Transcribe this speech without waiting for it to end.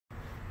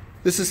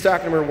This is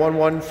stock number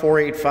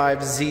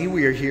 11485Z.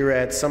 We are here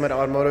at Summit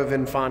Automotive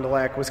in Fond du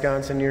Lac,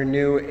 Wisconsin, your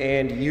new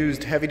and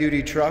used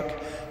heavy-duty truck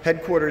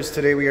headquarters.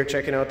 Today we are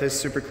checking out this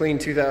super clean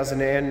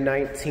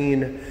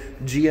 2019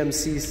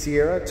 GMC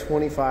Sierra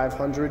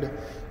 2500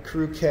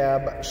 Crew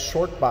Cab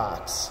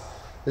Shortbox.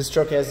 This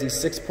truck has the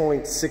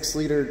 6.6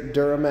 liter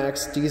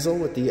Duramax diesel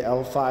with the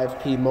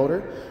L5P motor,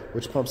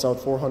 which pumps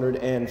out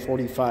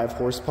 445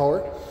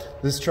 horsepower.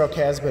 This truck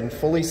has been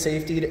fully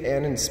safetied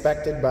and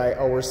inspected by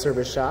our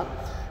service shop.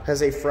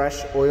 Has a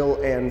fresh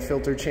oil and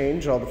filter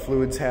change. All the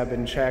fluids have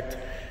been checked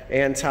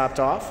and topped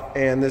off,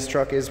 and this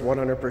truck is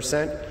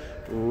 100%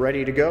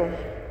 ready to go.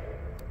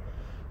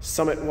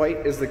 Summit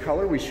White is the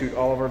color. We shoot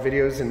all of our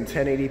videos in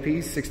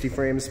 1080p, 60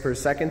 frames per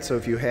second, so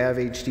if you have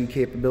HD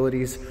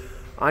capabilities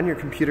on your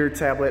computer,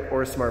 tablet,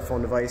 or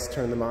smartphone device,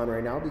 turn them on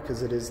right now,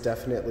 because it is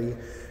definitely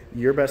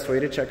your best way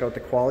to check out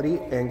the quality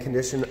and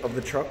condition of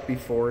the truck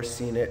before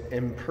seeing it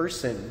in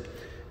person.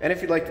 And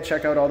if you'd like to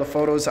check out all the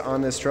photos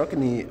on this truck,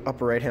 in the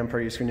upper right-hand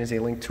part of your screen is a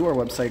link to our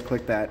website.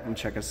 Click that and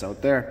check us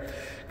out there.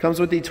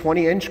 Comes with the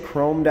 20-inch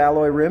chromed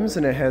alloy rims,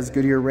 and it has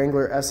Goodyear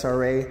Wrangler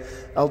SRA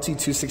LT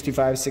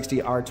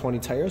 265/60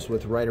 R20 tires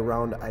with right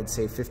around, I'd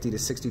say, 50 to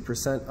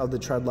 60% of the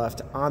tread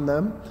left on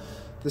them.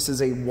 This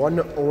is a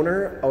one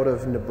owner out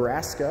of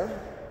Nebraska.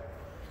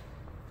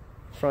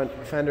 Front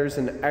fender's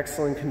in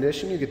excellent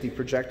condition. You get the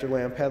projector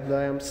lamp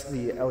headlamps,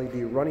 the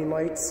LED running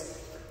lights.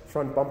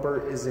 Front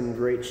bumper is in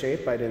great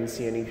shape. I didn't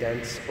see any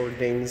dents or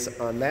dings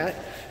on that.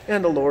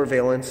 And the lower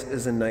valence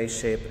is in nice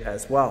shape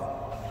as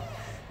well.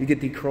 You get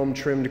the chrome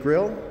trimmed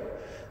grille,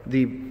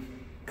 the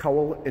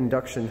Cowl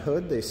induction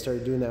hood. They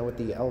started doing that with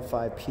the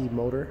L5P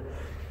motor.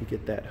 You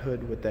get that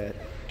hood with that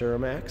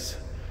Duramax.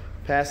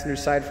 Passenger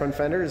side front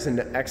fender is in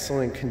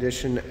excellent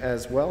condition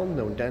as well.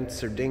 No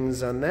dents or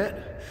dings on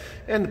that.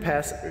 And the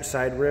passenger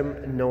side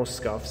rim, no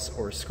scuffs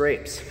or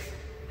scrapes.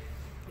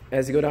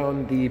 As you go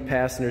down the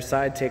passenger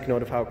side, take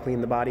note of how clean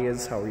the body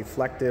is, how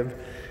reflective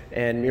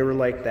and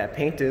mirror-like that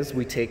paint is.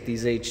 We take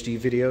these HD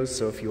videos,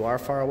 so if you are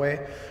far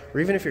away,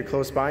 or even if you're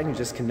close by and you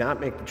just cannot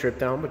make the trip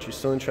down, but you're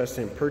still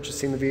interested in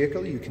purchasing the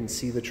vehicle, you can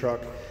see the truck,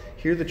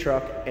 hear the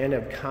truck, and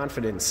have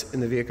confidence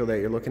in the vehicle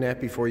that you're looking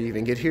at before you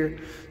even get here,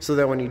 so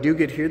that when you do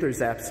get here,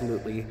 there's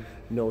absolutely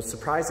no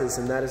surprises.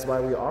 And that is why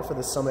we offer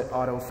the Summit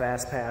Auto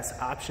Fast Pass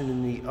option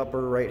in the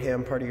upper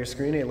right-hand part of your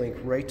screen, a link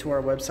right to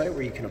our website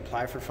where you can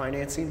apply for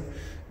financing,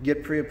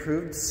 get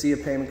pre-approved, see a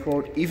payment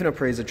quote, even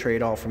appraise a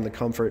trade, all from the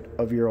comfort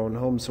of your own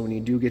home. So when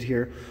you do get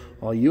here,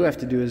 all you have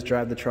to do is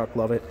drive the truck,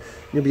 love it,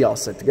 you'll be all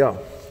set to go.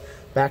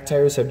 Back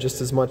tires have just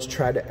as much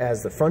tread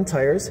as the front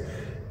tires,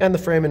 and the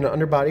frame and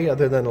underbody,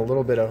 other than a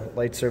little bit of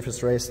light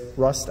surface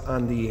rust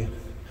on the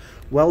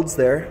welds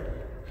there,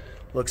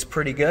 looks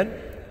pretty good.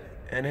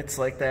 And it's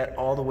like that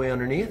all the way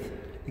underneath.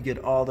 You get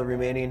all the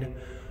remaining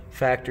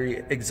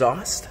factory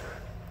exhaust,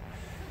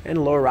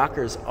 and lower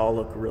rockers all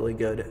look really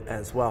good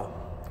as well.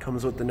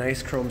 Comes with the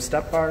nice chrome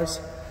step bars.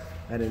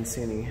 I didn't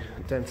see any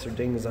dents or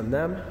dings on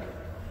them.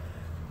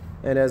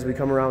 And as we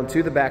come around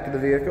to the back of the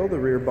vehicle, the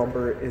rear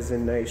bumper is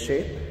in nice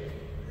shape. It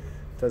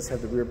does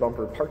have the rear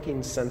bumper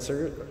parking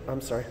sensor,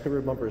 the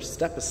rear bumper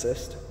step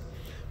assist.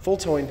 Full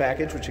towing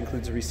package, which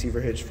includes a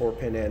receiver hitch,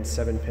 4-pin and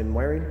 7-pin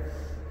wiring.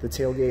 The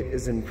tailgate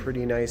is in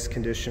pretty nice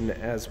condition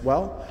as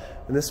well.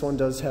 And this one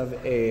does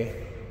have a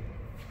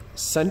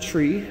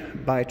Century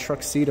by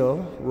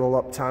Truxedo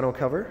roll-up tonneau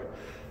cover,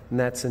 and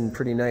that's in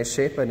pretty nice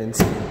shape. I didn't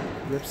see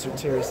rips or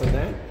tears in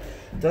that.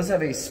 It does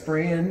have a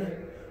spray-in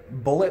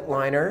bullet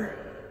liner,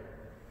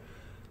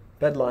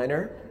 bed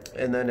liner,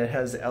 and then it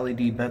has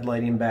LED bed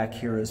lighting back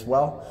here as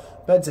well.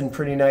 Bed's in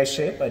pretty nice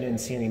shape. I didn't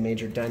see any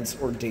major dents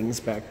or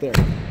dings back there.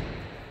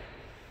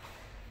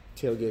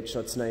 Tailgate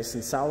shuts nice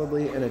and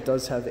solidly, and it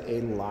does have a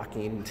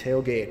locking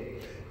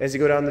tailgate. As you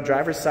go down the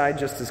driver's side,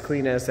 just as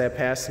clean as that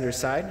passenger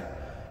side.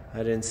 I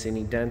didn't see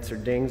any dents or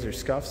dings or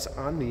scuffs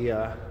on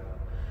the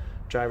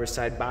driver's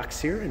side box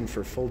here. And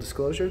for full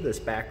disclosure, this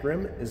back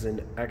rim is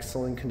in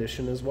excellent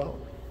condition as well.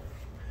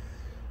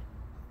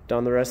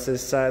 Down the rest of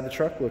this side of the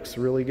truck looks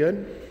really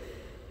good.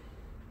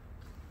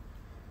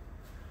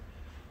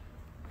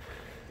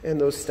 And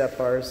those step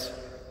bars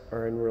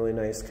are in really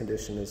nice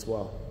condition as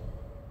well.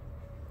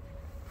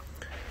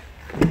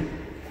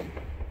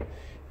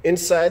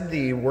 Inside,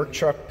 the work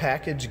truck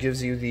package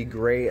gives you the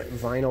gray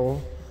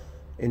vinyl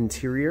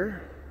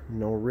interior.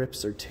 No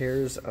rips or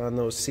tears on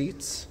those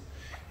seats.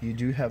 You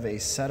do have a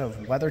set of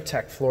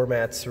WeatherTech floor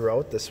mats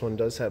throughout. This one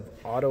does have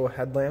auto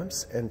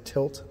headlamps and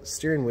tilt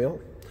steering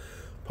wheel,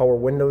 power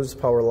windows,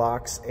 power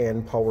locks,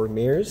 and power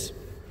mirrors.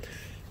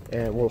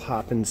 And we'll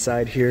hop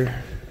inside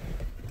here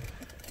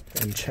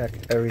and check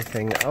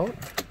everything out.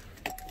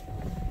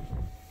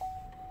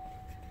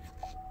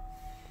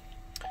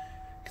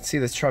 See,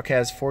 this truck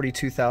has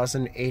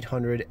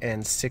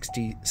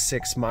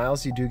 42,866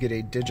 miles. You do get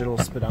a digital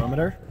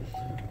speedometer,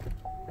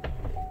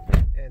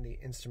 and the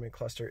instrument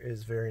cluster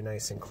is very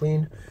nice and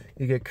clean.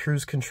 You get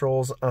cruise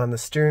controls on the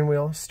steering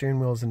wheel.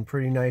 Steering wheel is in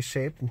pretty nice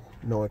shape,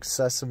 no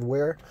excessive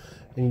wear,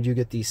 and you do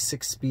get the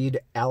 6-speed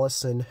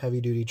Allison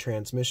heavy-duty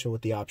transmission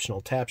with the optional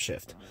tap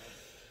shift.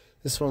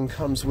 This one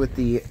comes with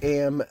the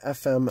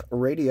AM/FM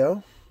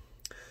radio.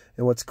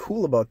 And what's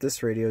cool about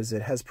this radio is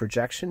it has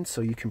projection, so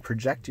you can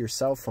project your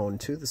cell phone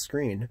to the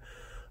screen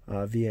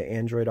via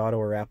Android Auto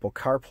or Apple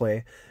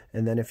CarPlay.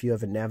 And then if you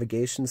have a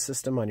navigation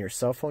system on your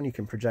cell phone, you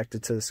can project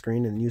it to the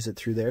screen and use it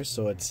through there.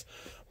 So it's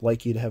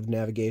like you'd have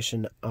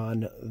navigation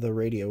on the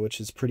radio,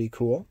 which is pretty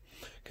cool.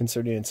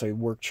 Considering it's a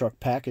work truck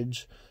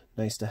package,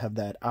 nice to have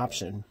that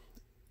option.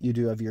 You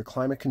do have your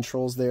climate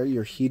controls there,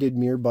 your heated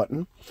mirror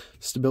button,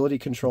 stability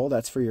control,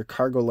 that's for your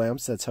cargo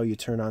lamps. That's how you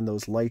turn on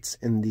those lights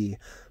in the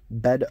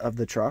bed of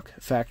the truck.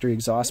 Factory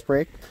exhaust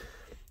brake.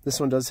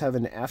 This one does have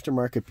an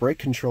aftermarket brake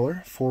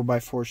controller,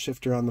 4x4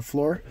 shifter on the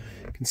floor.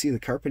 You can see the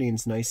carpeting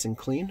is nice and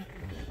clean.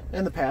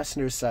 And the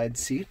passenger side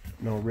seat,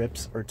 no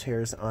rips or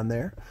tears on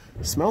there.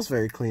 It smells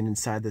very clean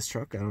inside this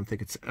truck. I don't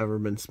think it's ever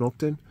been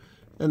smoked in.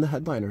 And the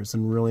headliner is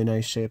in really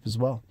nice shape as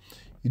well.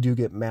 You do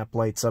get map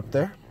lights up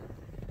there.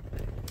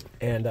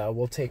 And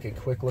we'll take a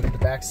quick look at the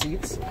back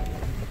seats,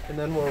 and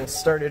then we'll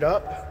start it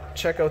up,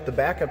 check out the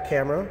backup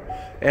camera,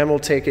 and we'll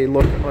take a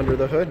look under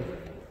the hood.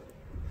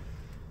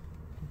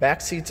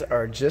 Back seats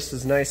are just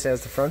as nice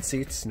as the front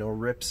seats, no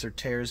rips or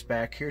tears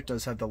back here. It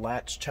does have the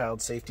Latch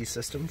child safety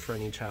system for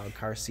any child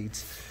car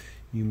seats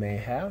you may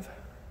have.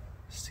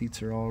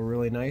 Seats are all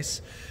really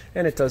nice,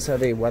 and it does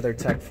have a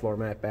WeatherTech floor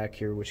mat back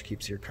here, which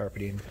keeps your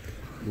carpeting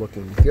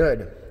looking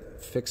good.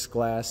 Fixed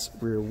glass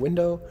rear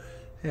window.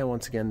 And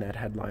once again, that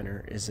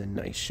headliner is in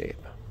nice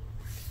shape.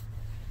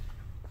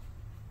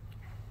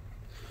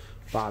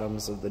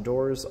 Bottoms of the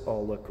doors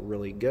all look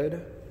really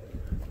good.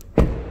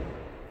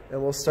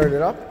 And we'll start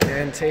it up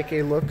and take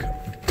a look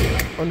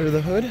under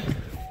the hood.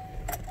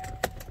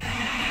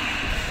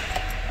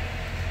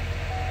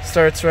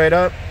 Starts right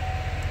up.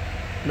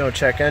 No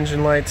check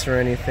engine lights or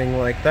anything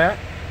like that.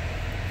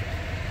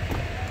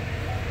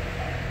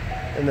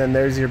 And then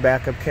there's your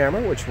backup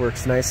camera, which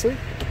works nicely.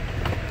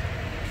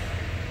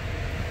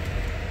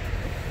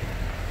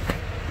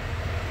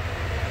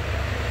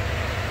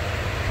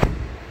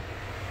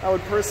 I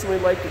would personally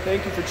like to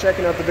thank you for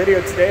checking out the video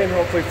today, and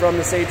hopefully from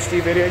this HD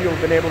video you've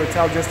been able to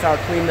tell just how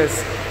clean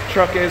this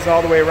truck is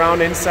all the way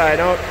around, inside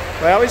out.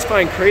 What I always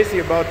find crazy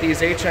about these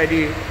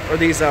HID or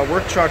these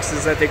work trucks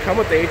is that they come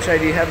with the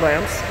HID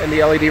headlamps and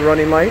the LED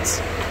running lights,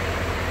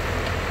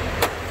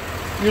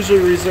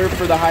 usually reserved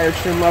for the higher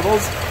trim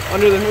levels.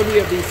 Under the hood we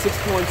have the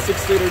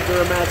 6.6 liter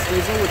Duramax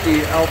diesel with the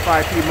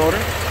L5P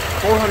motor,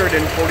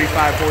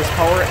 445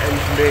 horsepower,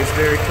 engine bay is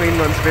very clean,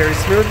 runs very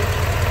smooth.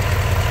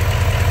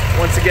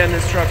 Once again,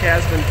 this truck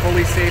has been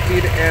fully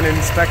safetied and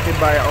inspected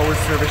by our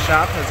service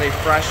shop, has a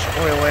fresh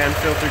oil and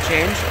filter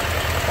change.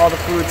 All the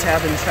fluids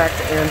have been checked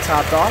and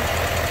topped off,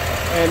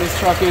 and this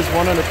truck is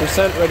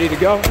 100% ready to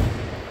go.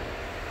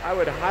 I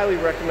would highly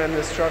recommend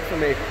this truck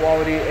from a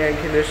quality and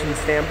condition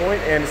standpoint,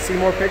 and to see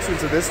more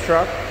pictures of this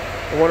truck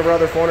and one of our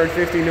other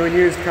 450 new and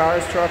used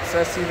cars, trucks,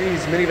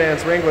 SUVs,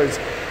 minivans, Wranglers,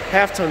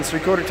 half tons,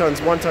 3/4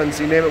 tons, 1 tons,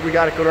 you name it, we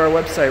got it. Go to our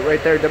website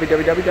right there,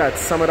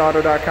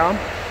 www.summitauto.com.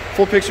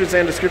 Full pictures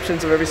and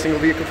descriptions of every single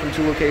vehicle from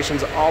 2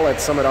 locations, all at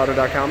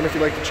summitauto.com. And if you'd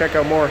like to check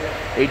out more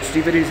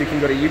HD videos, you can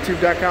go to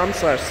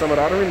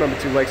youtube.com/summitauto. Remember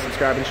to like,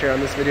 subscribe, and share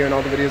on this video and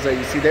all the videos that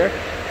you see there.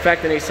 In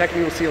fact, in a second,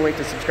 you will see a link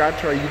to subscribe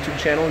to our YouTube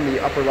channel in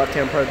the upper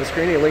left-hand part of the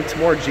screen, a link to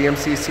more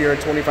GMC Sierra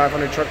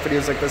 2500 truck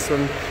videos like this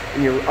one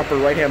in your upper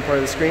right-hand part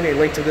of the screen, a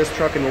link to this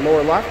truck in the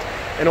lower left,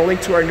 and a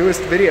link to our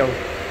newest video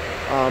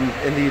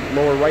in the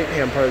lower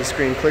right-hand part of the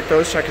screen. Click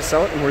those, check us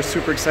out, and we're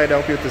super excited to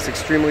help you with this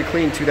extremely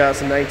clean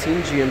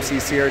 2019 GMC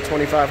Sierra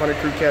 2500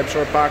 Crew Cab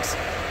Short Box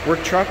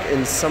work truck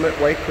in Summit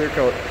White Clear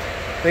Coat.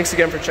 Thanks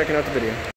again for checking out the video.